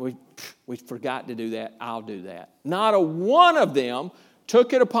 we forgot to do that, I'll do that. Not a one of them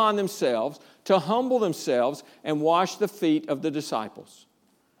took it upon themselves to humble themselves and wash the feet of the disciples.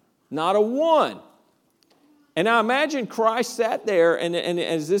 Not a one. And I imagine Christ sat there, and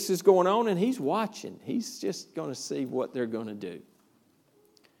as this is going on, and he's watching. He's just going to see what they're going to do.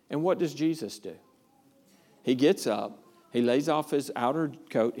 And what does Jesus do? He gets up, he lays off his outer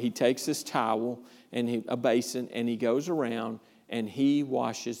coat, he takes his towel and a basin, and he goes around and he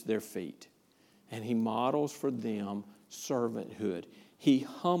washes their feet. And he models for them servanthood. He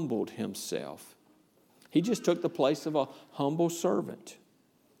humbled himself. He just took the place of a humble servant.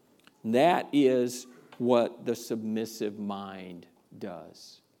 That is what the submissive mind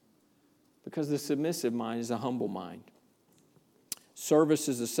does. Because the submissive mind is a humble mind. Service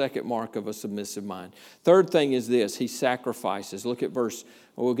is the second mark of a submissive mind. Third thing is this: he sacrifices. Look at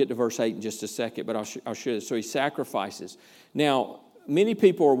we'll get to verse 8 in just a second, but I'll show you. So he sacrifices. Now, many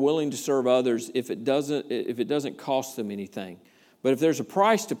people are willing to serve others if it doesn't cost them anything. But if there's a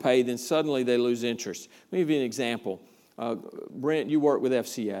price to pay, then suddenly they lose interest. Let me give you an example. Brent, you work with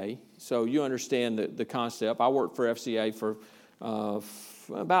FCA, so you understand the concept. I worked for FCA for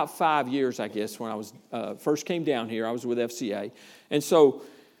about 5 years, I guess, when I was first came down here. I was with FCA. And so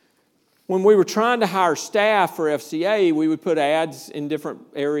when we were trying to hire staff for FCA, we would put ads in different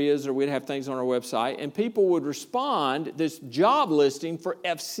areas, or we'd have things on our website, and people would respond this job listing for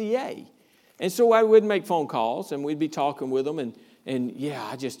FCA. And so I would make phone calls, and we'd be talking with them, and yeah,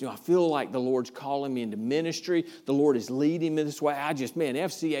 I feel like the Lord's calling me into ministry. The Lord is leading me this way.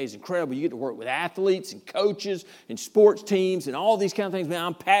 FCA is incredible. You get to work with athletes and coaches and sports teams and all these kind of things. Man,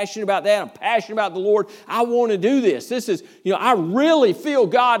 I'm passionate about that. I'm passionate about the Lord. I want to do this. This is, I really feel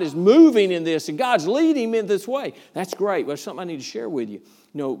God is moving in this and God's leading me in this way. That's great. But it's something I need to share with you.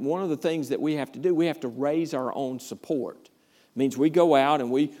 One of the things that we have to do, we have to raise our own support. Means we go out and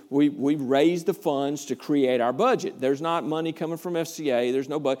we raise the funds to create our budget. There's not money coming from FCA. There's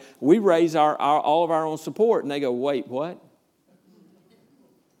no budget. We raise all of our own support, and they go, wait, what?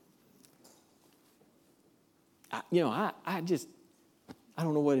 I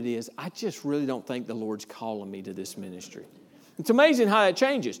don't know what it is. I just really don't think the Lord's calling me to this ministry. It's amazing how that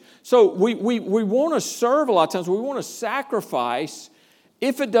changes. So we want to serve a lot of times. We want to sacrifice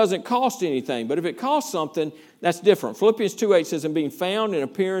if it doesn't cost anything. But if it costs something, that's different. Philippians 2:8 says, and being found in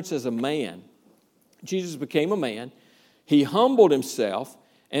appearance as a man. Jesus became a man. He humbled himself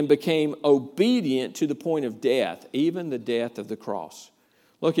and became obedient to the point of death, even the death of the cross.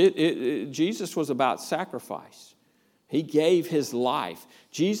 Look, Jesus was about sacrifice. He gave his life.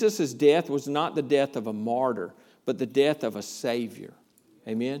 Jesus' death was not the death of a martyr, but the death of a Savior.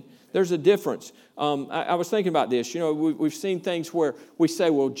 Amen? There's a difference. I was thinking about this. We've seen things where we say,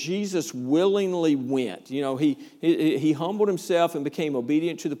 well, Jesus willingly went. He humbled himself and became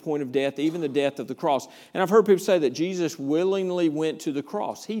obedient to the point of death, even the death of the cross. And I've heard people say that Jesus willingly went to the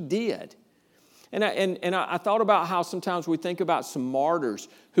cross. He did. And I thought about how sometimes we think about some martyrs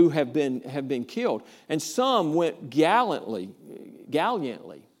who have been killed. And some went gallantly,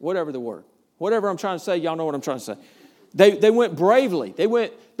 whatever the word. Whatever I'm trying to say, y'all know what I'm trying to say. They went bravely.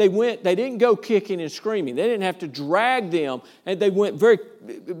 They didn't go kicking and screaming. They didn't have to drag them. And they went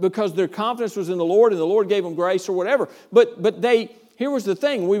because their confidence was in the Lord and the Lord gave them grace or whatever. But here was the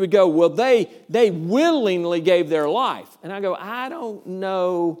thing. We would go, well, they willingly gave their life. And I go, I don't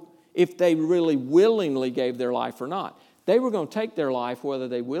know if they really willingly gave their life or not. They were going to take their life whether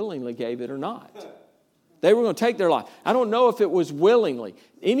they willingly gave it or not. They were going to take their life. I don't know if it was willingly.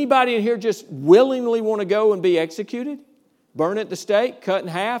 Anybody in here just willingly want to go and be executed? Burn at the stake, cut in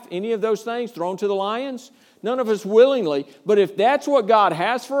half, any of those things, thrown to the lions? None of us willingly. But if that's what God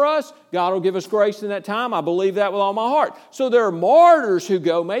has for us, God will give us grace in that time. I believe that with all my heart. So there are martyrs who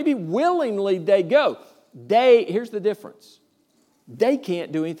go, maybe willingly they go. Here's the difference. They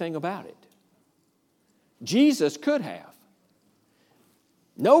can't do anything about it. Jesus could have.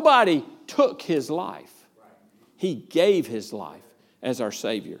 Nobody took His life. He gave His life as our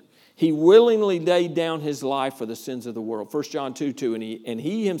Savior. He willingly laid down His life for the sins of the world. 1 John 2:2, and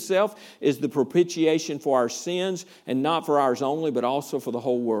he Himself is the propitiation for our sins, and not for ours only, but also for the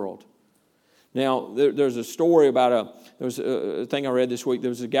whole world. Now, there's a story about there was a thing I read this week. There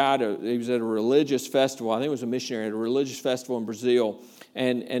was a guy, he was at a religious festival. I think it was a missionary at a religious festival in Brazil.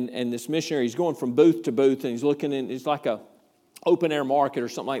 And this missionary, he's going from booth to booth, and he's looking in, it's like a open air market or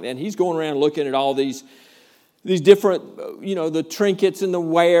something like that. And he's going around looking at all these different, the trinkets and the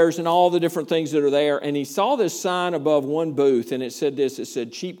wares and all the different things that are there. And he saw this sign above one booth, and it said this, it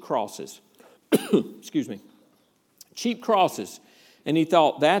said, cheap crosses. Excuse me. Cheap crosses. And he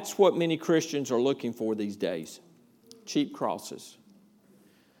thought, that's what many Christians are looking for these days. Cheap crosses.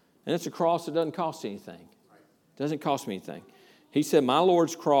 And it's a cross that doesn't cost anything. It doesn't cost me anything. He said, my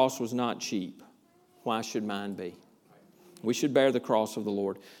Lord's cross was not cheap. Why should mine be? We should bear the cross of the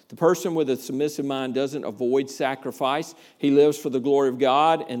Lord. The person with a submissive mind doesn't avoid sacrifice. He lives for the glory of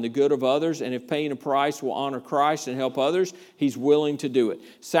God and the good of others. And if paying a price will honor Christ and help others, he's willing to do it.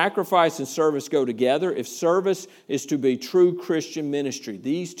 Sacrifice and service go together. If service is to be true Christian ministry,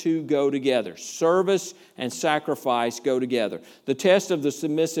 these two go together. Service and sacrifice go together. The test of the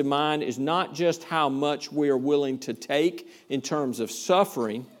submissive mind is not just how much we are willing to take in terms of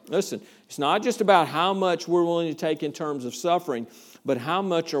suffering. Listen, it's not just about how much we're willing to take in terms of suffering, but how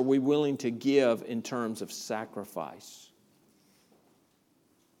much are we willing to give in terms of sacrifice.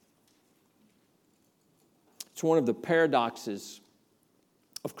 It's one of the paradoxes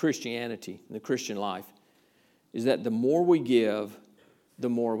of Christianity, in the Christian life, is that the more we give, the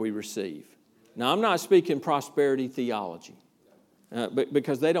more we receive. Now, I'm not speaking prosperity theology,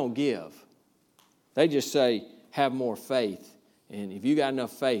 because they don't give. They just say, have more faith. And if you got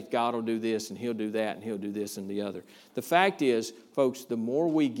enough faith, God will do this and He'll do that and He'll do this and the other. The fact is, folks, the more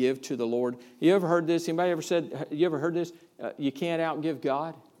we give to the Lord, you ever heard this? Anybody ever said, you ever heard this? You can't outgive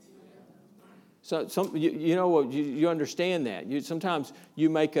God? So you understand that. Sometimes you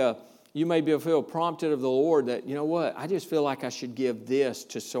may feel prompted of the Lord that, you know what, I just feel like I should give this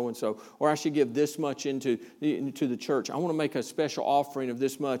to so-and-so, or I should give this much into the church. I want to make a special offering of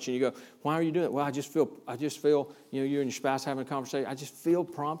this much. And you go, why are you doing it? Well, I just feel, you and your spouse having a conversation, I just feel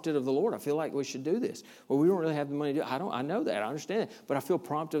prompted of the Lord. I feel like we should do this. Well, we don't really have the money to do it. I know that. I understand it. But I feel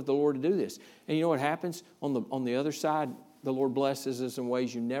prompted of the Lord to do this. And you know what happens? On the other side, the Lord blesses us in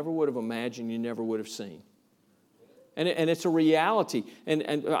ways you never would have imagined, you never would have seen. And it's a reality.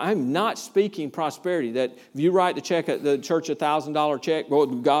 And I'm not speaking prosperity, that if you write the church $1,000 check, well,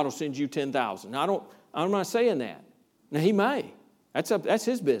 God will send you $10,000. I'm not saying that. Now, He may. That's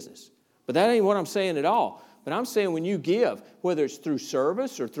His business. But that ain't what I'm saying at all. But I'm saying when you give, whether it's through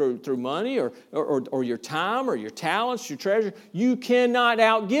service or through money or your time or your talents, your treasure, you cannot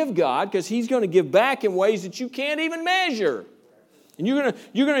outgive God, because He's going to give back in ways that you can't even measure. And you're going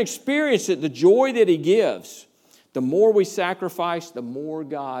to experience it, the joy that He gives. The more we sacrifice, the more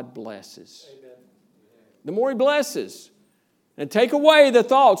God blesses. Amen. The more He blesses. And take away the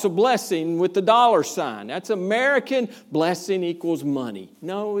thoughts of blessing with the dollar sign. That's American blessing equals money.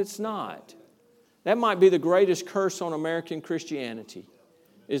 No, it's not. That might be the greatest curse on American Christianity,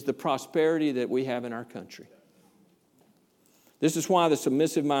 is the prosperity that we have in our country. This is why the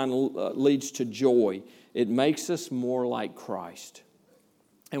submissive mind leads to joy. It makes us more like Christ.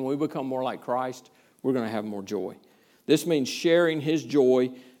 And when we become more like Christ, we're going to have more joy. This means sharing His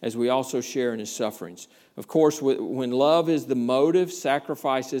joy as we also share in His sufferings. Of course, when love is the motive,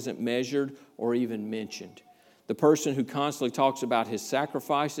 sacrifice isn't measured or even mentioned. The person who constantly talks about his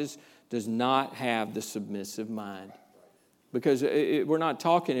sacrifices does not have the submissive mind. Because we're not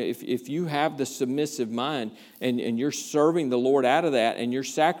talking, if you have the submissive mind and you're serving the Lord out of that and you're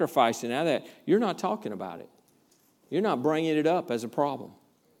sacrificing out of that, you're not talking about it. You're not bringing it up as a problem.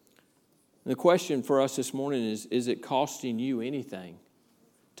 And the question for us this morning is it costing you anything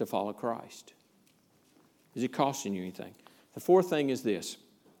to follow Christ? Is it costing you anything? The fourth thing is this.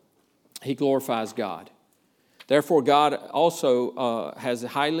 He glorifies God. Therefore, God also has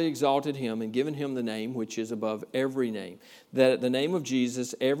highly exalted Him and given Him the name which is above every name, that at the name of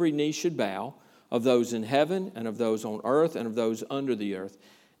Jesus every knee should bow, of those in heaven and of those on earth and of those under the earth,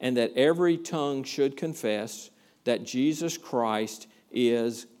 and that every tongue should confess that Jesus Christ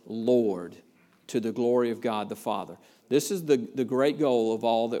is Lord, to the glory of God the Father. This is the great goal of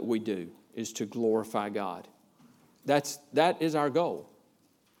all that we do, is to glorify God. That is our goal.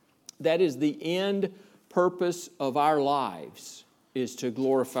 That is the end purpose of our lives, is to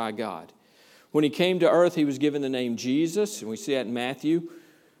glorify God. When He came to earth, He was given the name Jesus, and we see that in Matthew.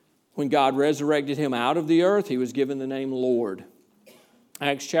 When God resurrected Him out of the earth, He was given the name Lord.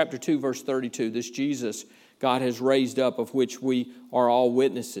 Acts chapter 2, verse 32, this Jesus God has raised up, of which we are all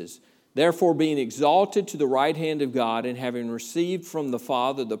witnesses. Therefore, being exalted to the right hand of God, and having received from the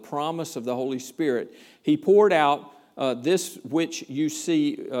Father the promise of the Holy Spirit, He poured out this which you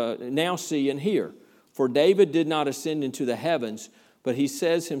now see and hear. For David did not ascend into the heavens, but he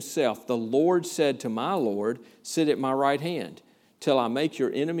says himself, the Lord said to my Lord, sit at my right hand, till I make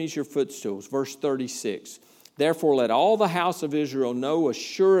your enemies your footstools. Verse 36. Therefore, let all the house of Israel know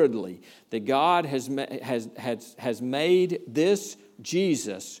assuredly that God has made this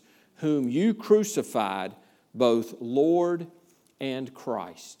Jesus, whom you crucified, both Lord and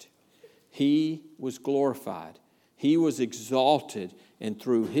Christ. He was glorified. He was exalted, and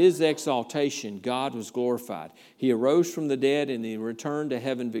through His exaltation, God was glorified. He arose from the dead, and He returned to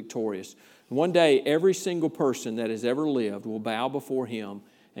heaven victorious. One day, every single person that has ever lived will bow before Him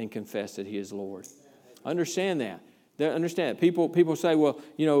and confess that He is Lord. Understand that. Understand that. People say, well,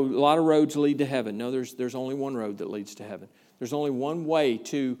 a lot of roads lead to heaven. No, there's only one road that leads to heaven. There's only one way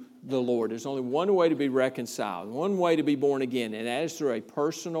to the Lord. There's only one way to be reconciled, one way to be born again, and that is through a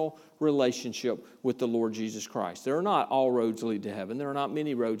personal relationship with the Lord Jesus Christ. There are not all roads that lead to heaven. There are not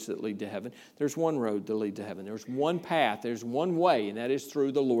many roads that lead to heaven. There's one road that leads to heaven. There's one path. There's one way, and that is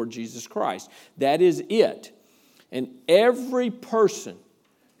through the Lord Jesus Christ. That is it. And every person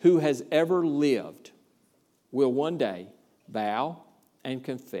who has ever lived will one day bow and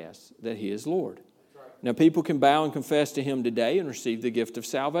confess that He is Lord. Now, people can bow and confess to Him today and receive the gift of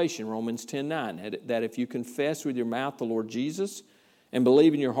salvation. Romans 10:9, that if you confess with your mouth the Lord Jesus and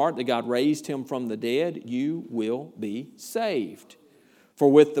believe in your heart that God raised Him from the dead, you will be saved.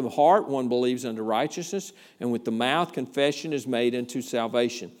 For with the heart one believes unto righteousness, and with the mouth confession is made unto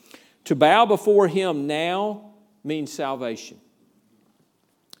salvation. To bow before Him now means salvation.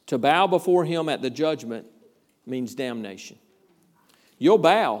 To bow before Him at the judgment means damnation. You'll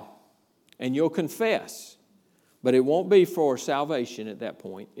bow and you'll confess, but it won't be for salvation at that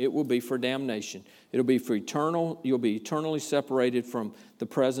point. It will be for damnation. It'll be for eternal. You'll be eternally separated from the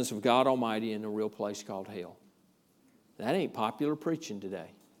presence of God Almighty in a real place called hell. That ain't popular preaching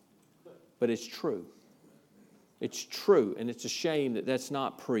today, but it's true. It's true, and it's a shame that that's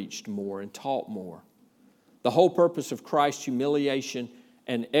not preached more and taught more. The whole purpose of Christ's humiliation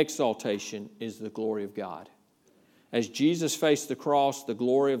and exaltation is the glory of God. As Jesus faced the cross, the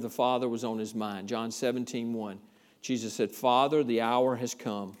glory of the Father was on His mind. John 17:1, Jesus said, Father, the hour has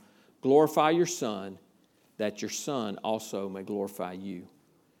come. Glorify your Son, that your Son also may glorify you.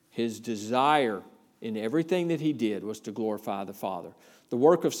 His desire in everything that He did was to glorify the Father. The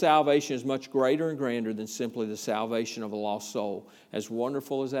work of salvation is much greater and grander than simply the salvation of a lost soul, as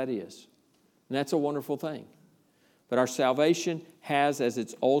wonderful as that is. And that's a wonderful thing. But our salvation has as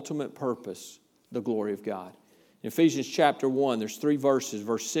its ultimate purpose the glory of God. In Ephesians chapter 1, there's 3 verses,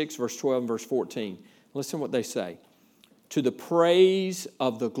 verse 6, verse 12, and verse 14. Listen what they say. To the praise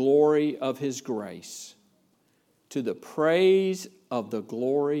of the glory of His grace. To the praise of the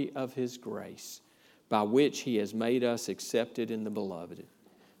glory of His grace, by which He has made us accepted in the Beloved.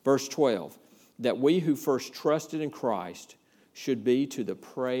 Verse 12. That we who first trusted in Christ should be to the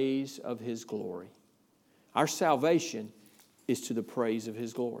praise of His glory. Our salvation is to the praise of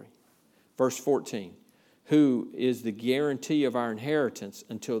His glory. Verse 14. Who is the guarantee of our inheritance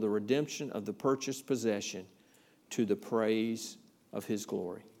until the redemption of the purchased possession, to the praise of His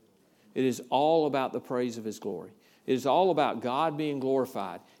glory. It is all about the praise of His glory. It is all about God being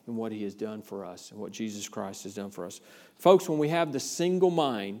glorified in what He has done for us and what Jesus Christ has done for us. Folks, when we have the single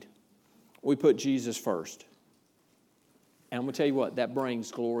mind, we put Jesus first. And I'm going to tell you what, that brings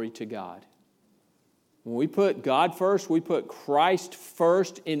glory to God. When we put God first, we put Christ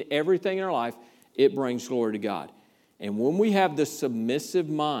first in everything in our life, it brings glory to God. And when we have the submissive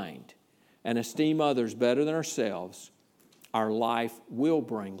mind and esteem others better than ourselves, our life will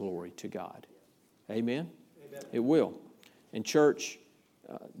bring glory to God. Amen? Amen. It will. And church,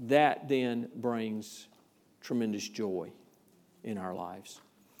 that then brings tremendous joy in our lives.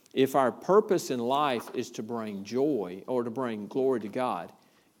 If our purpose in life is to bring joy or to bring glory to God,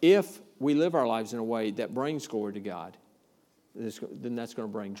 if we live our lives in a way that brings glory to God, then that's going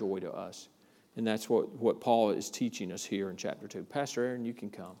to bring joy to us. And that's what Paul is teaching us here in chapter 2. Pastor Aaron, you can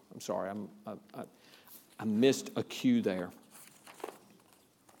come. I'm sorry, I missed a cue there.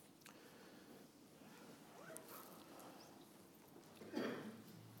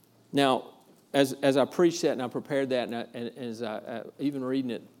 Now, as I preached that and I prepared that, and as I even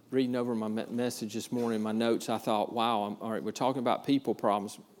reading over my message this morning, my notes, I thought, wow, all right, we're talking about people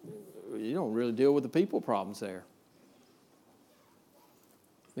problems. You don't really deal with the people problems there.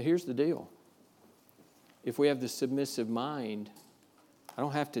 But here's the deal. If we have the submissive mind, I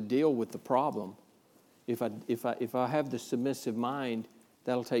don't have to deal with the problem. If I have the submissive mind,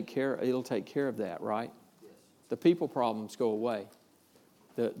 it'll take care of that, right? Yes. The people problems go away.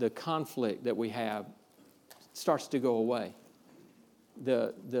 The conflict that we have starts to go away.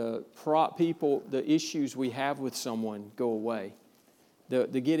 The issues we have with someone go away.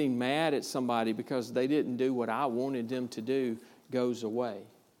 The getting mad at somebody because they didn't do what I wanted them to do goes away.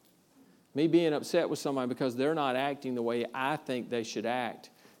 Me being upset with somebody because they're not acting the way I think they should act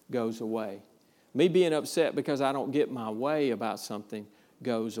goes away. Me being upset because I don't get my way about something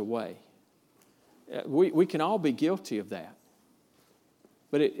goes away. We can all be guilty of that.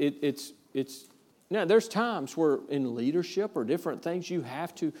 But it's now there's times where in leadership or different things you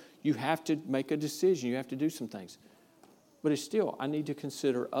have to make a decision. You have to do some things. But it's still, I need to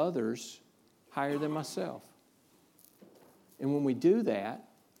consider others higher than myself. And when we do that,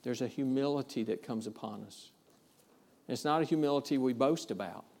 there's a humility that comes upon us. And it's not a humility we boast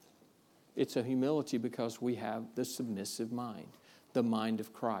about. It's a humility because we have the submissive mind, the mind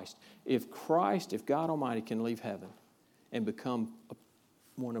of Christ. If God Almighty can leave heaven and become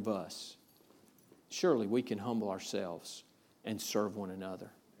one of us, surely we can humble ourselves and serve one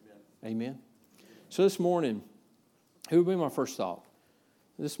another. Amen? So this morning, who would be my first thought?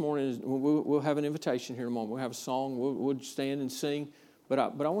 This morning, we'll have an invitation here in a moment. We'll have a song. We'll stand and sing. But I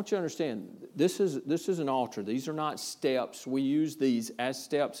want you to understand, this is an altar. These are not steps. We use these as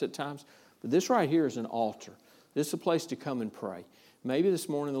steps at times. But this right here is an altar. This is a place to come and pray. Maybe this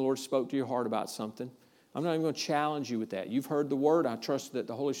morning the Lord spoke to your heart about something. I'm not even going to challenge you with that. You've heard the word. I trust that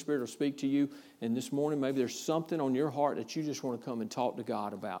the Holy Spirit will speak to you. And this morning, maybe there's something on your heart that you just want to come and talk to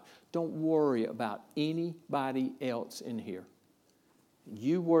God about. Don't worry about anybody else in here.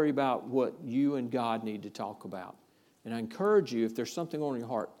 You worry about what you and God need to talk about. And I encourage you, if there's something on your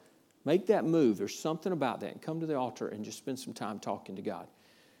heart, make that move. There's something about that. And come to the altar and just spend some time talking to God.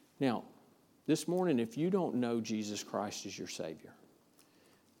 Now, this morning, if you don't know Jesus Christ as your Savior,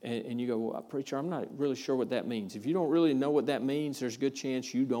 and you go, well, preacher, I'm not really sure what that means. If you don't really know what that means, there's a good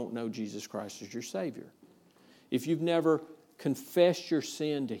chance you don't know Jesus Christ as your Savior. If you've never confessed your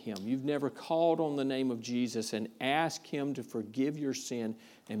sin to Him, you've never called on the name of Jesus and asked Him to forgive your sin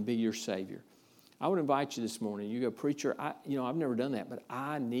and be your Savior, I would invite you this morning. You go, preacher, I've never done that, but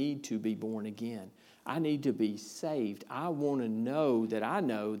I need to be born again. I need to be saved. I want to know that I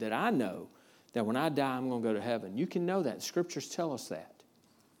know that when I die, I'm going to go to heaven. You can know that. The Scriptures tell us that.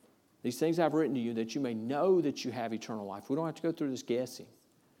 These things I've written to you that you may know that you have eternal life. We don't have to go through this guessing.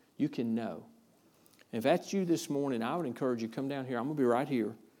 You can know. And if that's you this morning, I would encourage you, come down here. I'm going to be right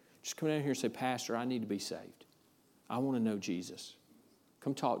here. Just come down here and say, Pastor, I need to be saved. I want to know Jesus.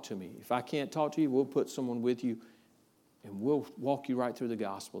 Come talk to me. If I can't talk to you, we'll put someone with you, and we'll walk you right through the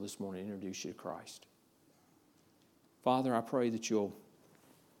gospel this morning and introduce you to Christ. Father, I pray that you'll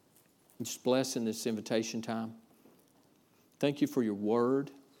just bless in this invitation time. Thank you for your word.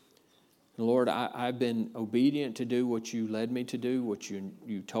 And Lord, I've been obedient to do what you led me to do, what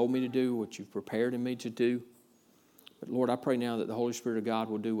you told me to do, what you've prepared in me to do. But Lord, I pray now that the Holy Spirit of God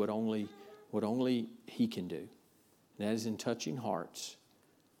will do what only He can do. And that is in touching hearts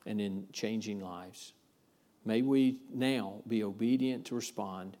and in changing lives. May we now be obedient to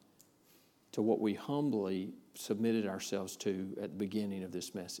respond to what we humbly submitted ourselves to at the beginning of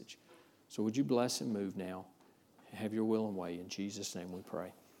this message. So would you bless and move now? Have your will and way. In Jesus' name we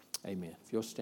pray. Amen. If you'll stand.